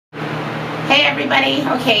Hey everybody.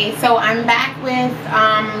 Okay, so I'm back with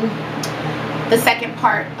the second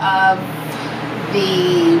part of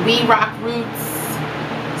the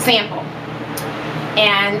WeRockRoots sample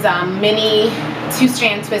and mini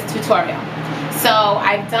 2-strand twist tutorial. So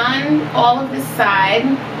I've done all of this side.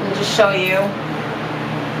 Let me just show you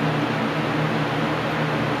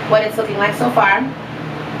what it's looking like so far.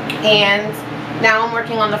 And now I'm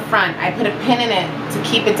working on the front. I put a pin in it to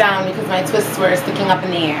keep it down because my twists were sticking up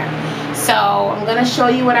in the air. So I'm going to show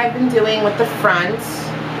you what I've been doing with the front.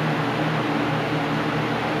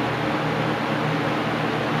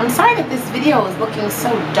 I'm sorry that this video is looking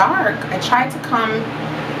so dark. I tried to come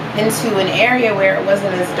into an area where it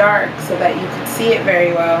wasn't as dark so that you could see it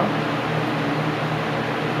very well.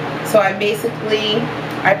 So I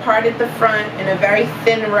parted the front in a very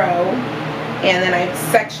thin row, and then I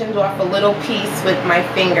sectioned off a little piece with my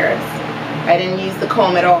fingers. I didn't use the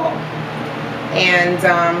comb at all. And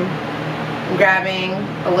I'm grabbing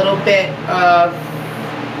a little bit of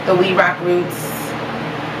the WeRockRoots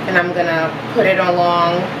and I'm gonna put it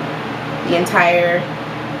along the entire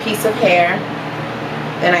piece of hair.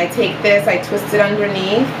 Then I take this, I twist it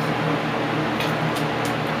underneath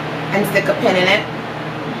and stick a pin in it.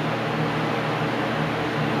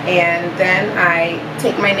 And then I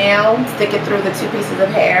take my nail, stick it through the two pieces of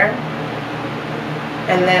hair,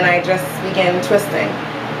 and then I just begin twisting.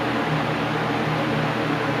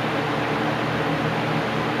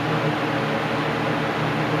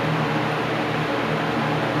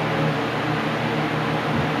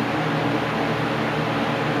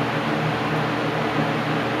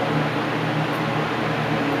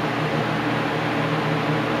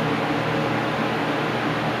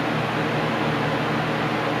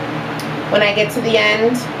 When I get to the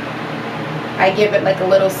end, I give it like a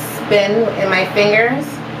little spin in my fingers.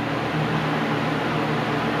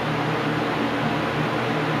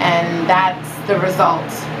 And that's the result.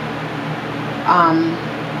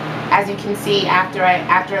 As you can see, after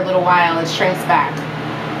a little while, it shrinks back.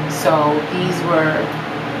 So these were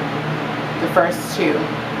the first two.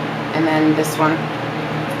 And then this one.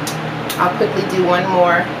 I'll quickly do one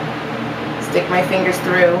more. Stick my fingers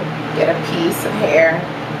through, get a piece of hair.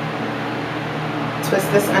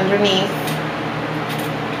 Twist this underneath,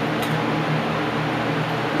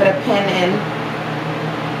 put a pin in,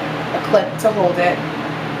 a clip to hold it,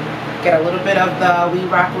 get a little bit of the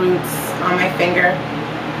WeRockRoots on my finger,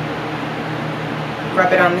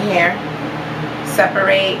 rub it on the hair,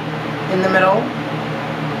 separate in the middle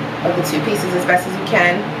of the two pieces as best as you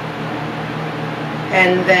can,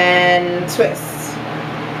 and then twist.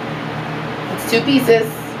 It's two pieces,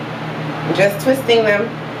 I'm just twisting them.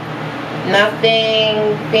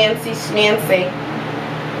 Nothing fancy schmancy.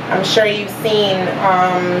 I'm sure you've seen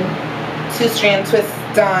 2-strand twists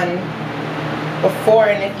done before,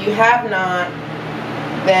 and if you have not,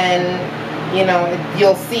 then you know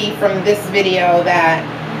you'll see from this video that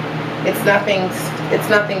it's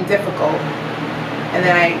nothing difficult. And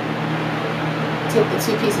then I take the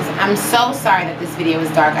two pieces. I'm so sorry that this video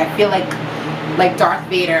is dark. I feel like Darth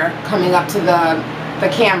Vader coming up to the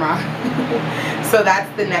camera. So that's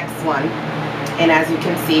the next one, and as you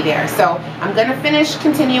can see there. So I'm gonna finish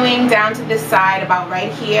continuing down to this side about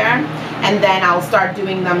right here, and then I'll start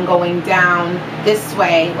doing them going down this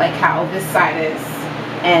way like how this side is,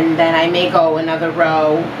 and then I may go another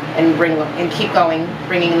row and keep going,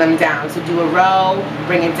 bringing them down. So do a row,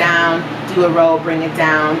 bring it down, do a row, bring it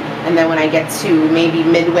down, and then when I get to maybe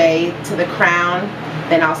midway to the crown,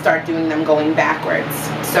 then I'll start doing them going backwards.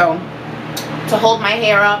 So to hold my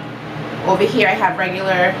hair up, over here I have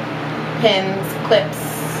regular pins, clips.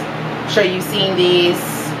 I'm sure you've seen these.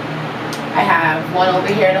 I have one over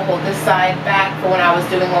here to hold this side back for when I was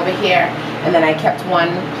doing over here, and then I kept one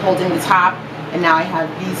holding the top, and now I have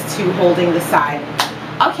these two holding the side.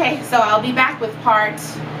 Okay, so I'll be back with part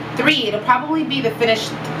 3. It'll probably be the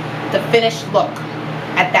finished look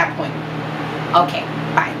at that point. Okay.